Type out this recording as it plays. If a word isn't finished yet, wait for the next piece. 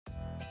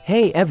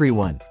Hey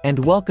everyone,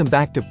 and welcome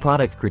back to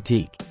Product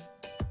Critique.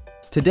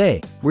 Today,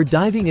 we're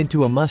diving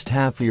into a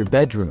must-have for your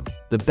bedroom,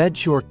 the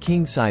Bedsure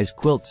King Size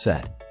Quilt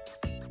Set.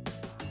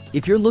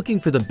 If you're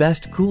looking for the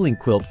best cooling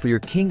quilt for your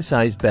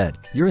king-size bed,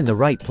 you're in the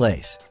right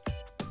place.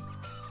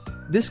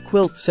 This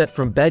quilt set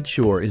from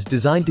Bedsure is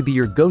designed to be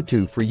your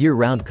go-to for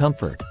year-round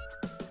comfort.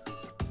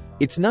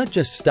 It's not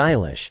just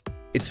stylish,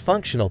 it's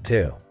functional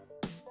too.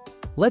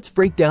 Let's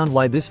break down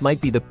why this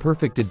might be the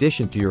perfect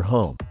addition to your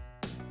home.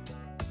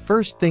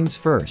 First things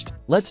first,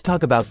 let's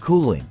talk about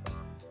cooling.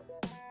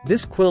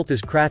 This quilt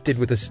is crafted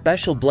with a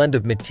special blend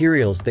of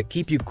materials that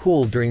keep you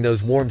cool during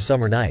those warm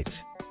summer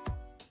nights.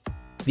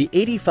 The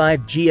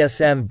 85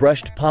 GSM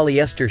brushed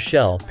polyester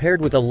shell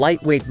paired with a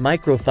lightweight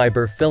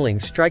microfiber filling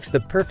strikes the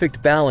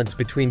perfect balance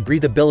between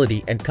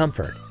breathability and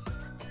comfort.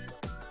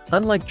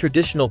 Unlike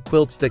traditional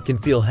quilts that can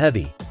feel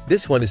heavy,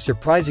 this one is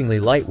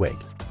surprisingly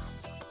lightweight.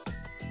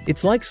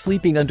 It's like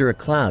sleeping under a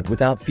cloud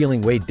without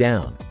feeling weighed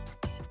down.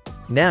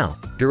 Now,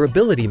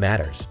 durability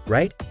matters,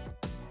 right?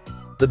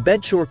 The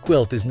Bedsure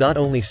quilt is not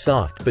only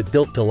soft but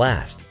built to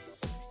last.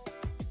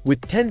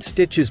 With 10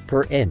 stitches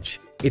per inch,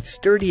 it's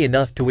sturdy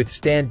enough to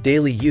withstand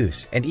daily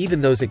use and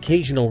even those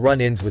occasional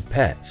run-ins with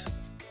pets.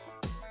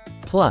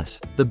 Plus,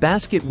 the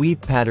basket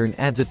weave pattern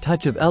adds a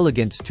touch of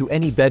elegance to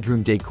any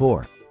bedroom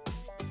decor.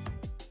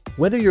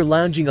 Whether you're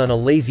lounging on a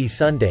lazy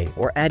Sunday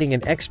or adding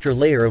an extra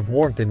layer of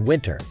warmth in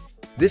winter,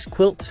 this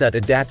quilt set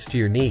adapts to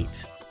your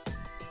needs.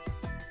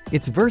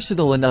 It's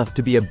versatile enough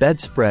to be a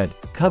bedspread,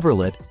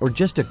 coverlet, or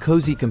just a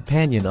cozy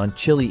companion on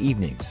chilly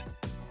evenings.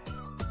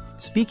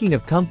 Speaking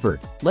of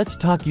comfort, let's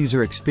talk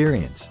user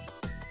experience.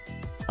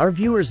 Our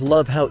viewers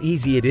love how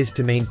easy it is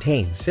to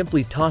maintain.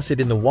 Simply toss it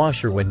in the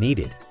washer when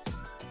needed.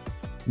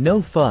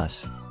 No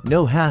fuss,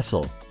 no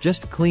hassle,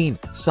 just clean,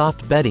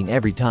 soft bedding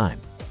every time.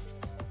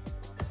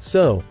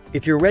 So,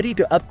 if you're ready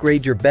to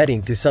upgrade your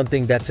bedding to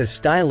something that's as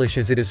stylish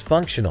as it is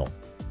functional,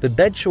 the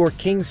Bedsure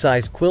King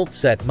Size Quilt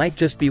Set might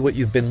just be what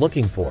you've been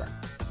looking for.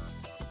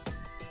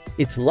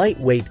 It's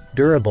lightweight,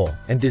 durable,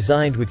 and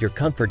designed with your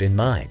comfort in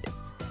mind.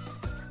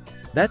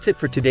 That's it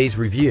for today's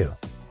review.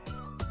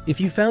 If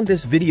you found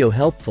this video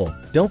helpful,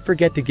 don't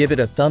forget to give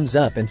it a thumbs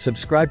up and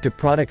subscribe to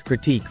Product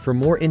Critique for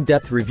more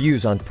in-depth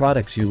reviews on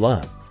products you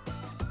love.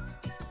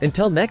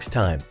 Until next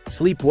time,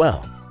 sleep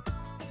well.